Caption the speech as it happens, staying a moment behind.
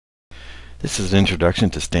This is an introduction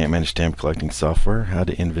to StampManage stamp collecting software, how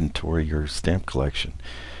to inventory your stamp collection.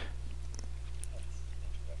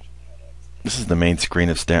 This is the main screen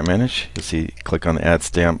of StampManage. You'll see, click on the Add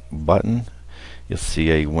Stamp button. You'll see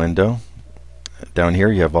a window. Down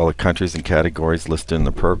here you have all the countries and categories listed in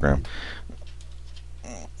the program.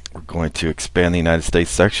 We're going to expand the United States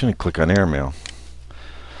section and click on Airmail.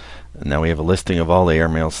 And now we have a listing of all the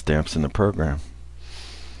airmail stamps in the program.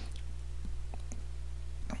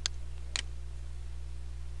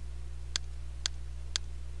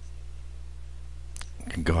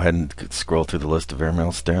 Can go ahead and scroll through the list of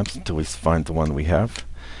airmail stamps until we find the one we have.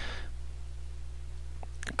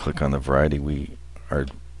 Click on the variety we are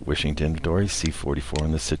wishing to inventory, C44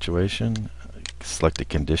 in this situation. Select a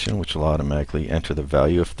condition which will automatically enter the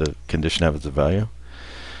value if the condition has a value.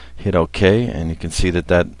 Hit OK and you can see that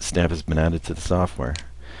that stamp has been added to the software.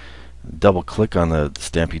 Double click on the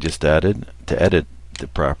stamp you just added to edit the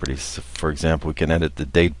properties. So for example, we can edit the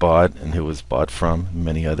date bought and who was bought from,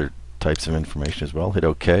 many other types of information as well. Hit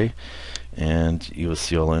OK and you will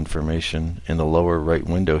see all the information in the lower right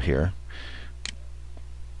window here.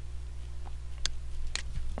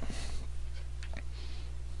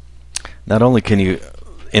 Not only can you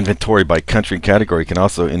inventory by country and category, you can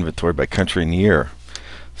also inventory by country and year.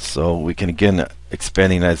 So we can again expand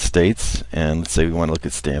the United States, and let's say we want to look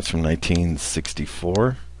at stamps from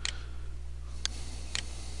 1964.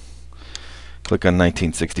 Click on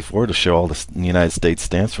 1964 to show all the United States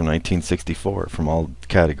stamps from 1964 from all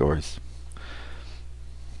categories.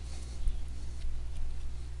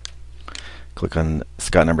 Click on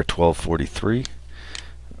Scott number 1243.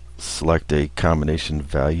 Select a combination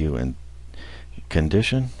value and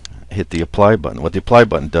condition. Hit the apply button. What the apply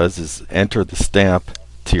button does is enter the stamp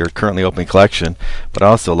to your currently open collection, but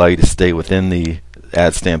also allow you to stay within the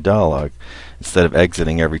add stamp dialog instead of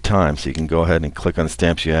exiting every time. So you can go ahead and click on the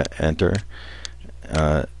stamps you enter,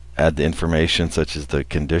 add the information such as the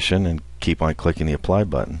condition, and keep on clicking the apply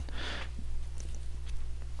button.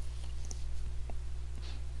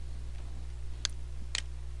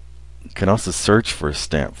 You can also search for a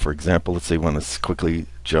stamp. For example, let's say you want to quickly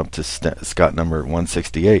jump to Scott number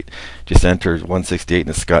 168. Just enter 168 in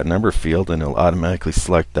the Scott number field and it'll automatically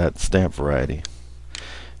select that stamp variety.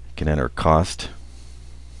 You can enter cost.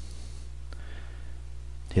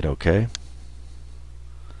 Hit OK.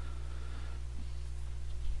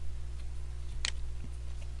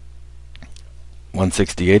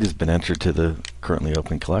 $168 has been entered to the currently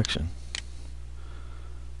open collection.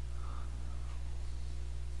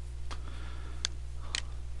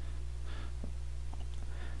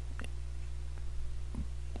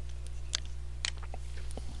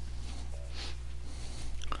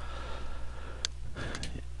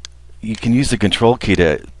 You can use the control key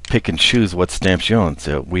to pick and choose what stamps you own.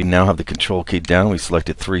 So we now have the control key down. We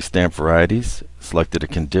selected 3 stamp varieties, selected a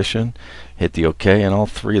condition, hit the OK, and all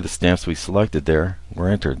 3 of the stamps we selected there were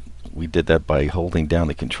entered. We did that by holding down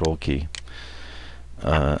the control key.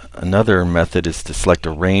 Another method is to select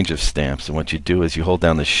a range of stamps, and what you do is you hold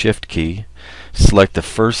down the shift key, select the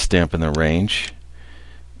first stamp in the range,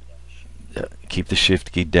 keep the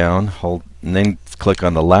shift key down, hold, and then click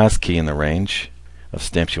on the last key in the range of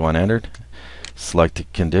stamps you want entered. Select a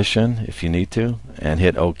condition if you need to and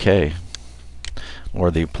hit OK or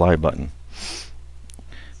the apply button.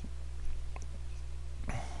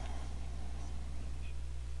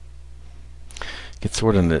 Get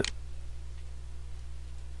sorted into